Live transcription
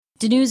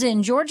Danusa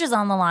in Georgia's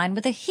on the line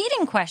with a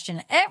heating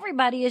question.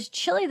 Everybody is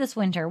chilly this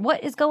winter.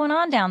 What is going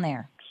on down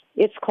there?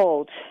 It's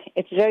cold.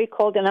 It's very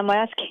cold, and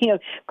I'm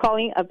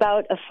calling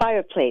about a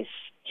fireplace.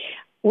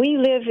 We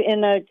live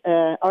in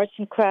a arts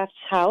and crafts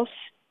house,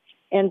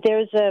 and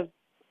there's a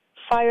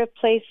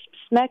fireplace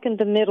smack in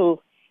the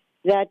middle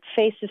that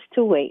faces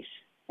two ways,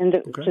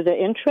 to the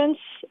entrance,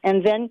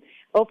 and then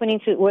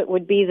opening to what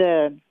would be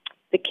the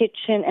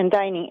kitchen and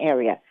dining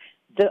area.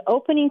 The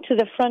opening to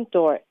the front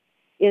door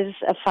is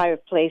a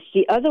fireplace.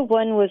 The other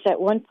one was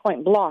at one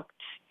point blocked,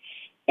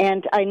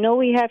 and I know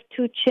we have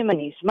two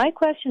chimneys. My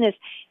question is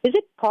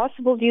it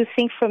possible, do you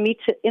think, for me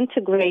to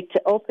integrate,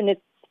 to open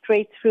it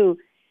straight through,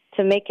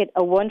 to make it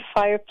a one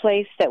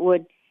fireplace that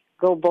would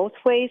go both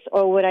ways,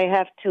 or would I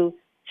have to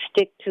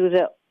stick to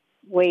the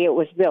way it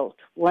was built,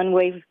 one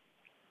way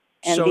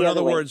and so the in other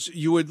other way? words,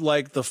 you would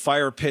like the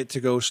fire pit to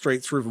go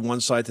straight through from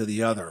one side to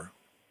the other?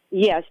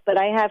 Yes, but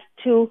I have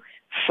two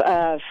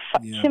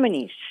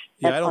chimneys.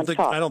 Yeah, I don't think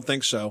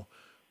so.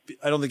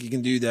 I don't think you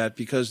can do that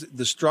because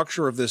the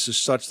structure of this is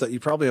such that you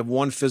probably have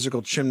one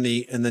physical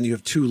chimney and then you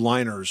have two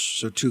liners,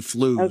 so two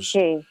flues.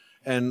 Okay.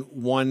 And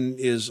one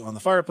is on the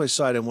fireplace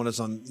side and one is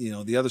on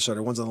the other side,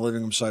 or one's on the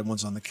living room side,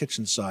 one's on the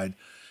kitchen side.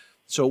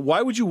 So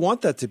why would you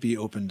want that to be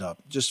opened up?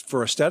 Just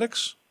for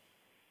aesthetics?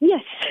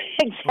 Yes,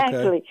 exactly.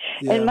 Okay.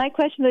 Yeah. And my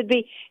question would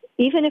be,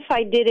 even if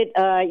I did it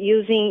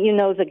using,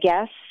 the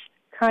gas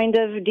kind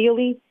of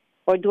dealie,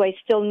 or do I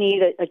still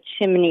need a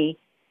chimney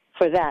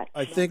for that?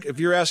 I think if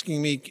you're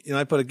asking me,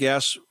 I put a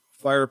gas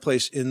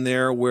fireplace in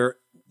there where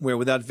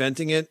without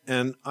venting it,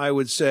 and I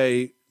would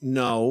say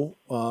no.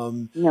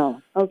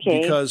 No.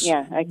 Okay. Because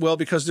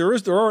because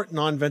there are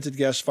non-vented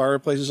gas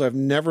fireplaces. I've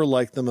never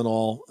liked them at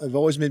all. They've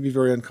always made me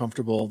very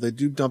uncomfortable. They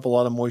do dump a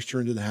lot of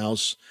moisture into the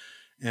house,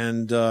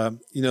 and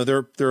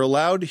they're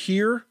allowed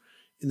here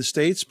in the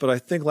States, but I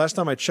think last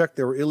time I checked,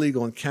 they were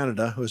illegal in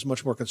Canada, who is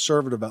much more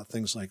conservative about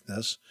things like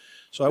this.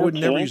 So I would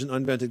never use an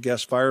unvented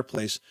gas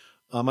fireplace.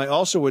 I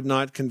also would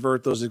not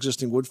convert those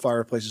existing wood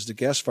fireplaces to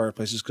gas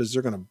fireplaces because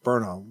they're going to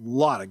burn a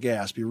lot of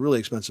gas, be really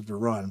expensive to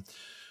run.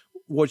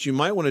 What you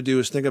might want to do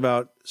is think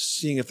about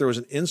seeing if there was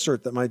an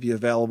insert that might be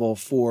available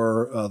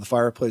for the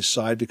fireplace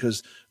side,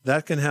 because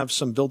that can have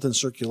some built-in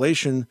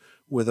circulation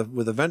with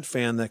a vent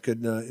fan that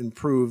could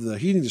improve the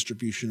heating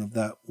distribution of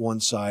that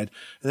one side.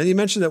 And then you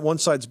mentioned that one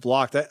side's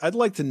blocked. I'd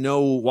like to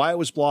know why it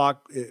was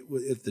blocked,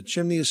 if the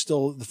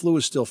the flue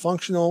is still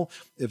functional,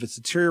 if it's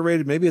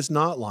deteriorated, maybe it's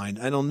not lined.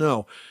 I don't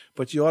know.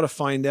 But you ought to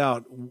find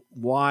out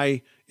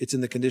why it's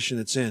in the condition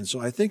it's in. So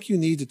I think you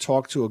need to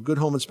talk to a good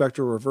home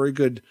inspector or a very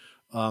good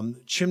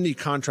chimney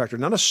contractor,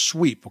 not a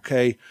sweep,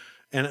 okay?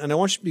 And I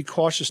want you to be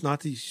cautious not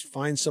to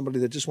find somebody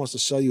that just wants to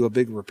sell you a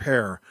big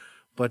repair,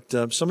 but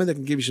somebody that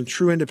can give you some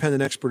true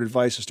independent expert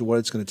advice as to what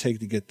it's going to take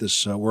to get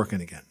this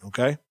working again,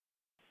 okay?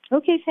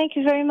 Okay, thank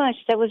you very much.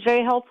 That was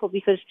very helpful,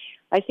 because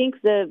I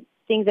think the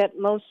thing that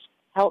most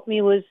helped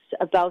me was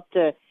about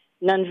the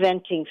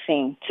non-venting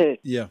thing.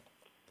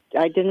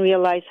 I didn't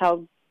realize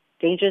how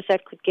dangerous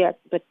that could get,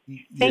 but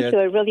thank you.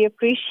 I really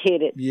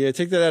appreciate it. Yeah,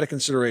 take that out of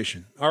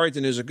consideration. All right,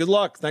 Danusa, good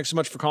luck. Thanks so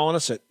much for calling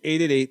us at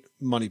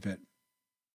 888-MONEY-PIT.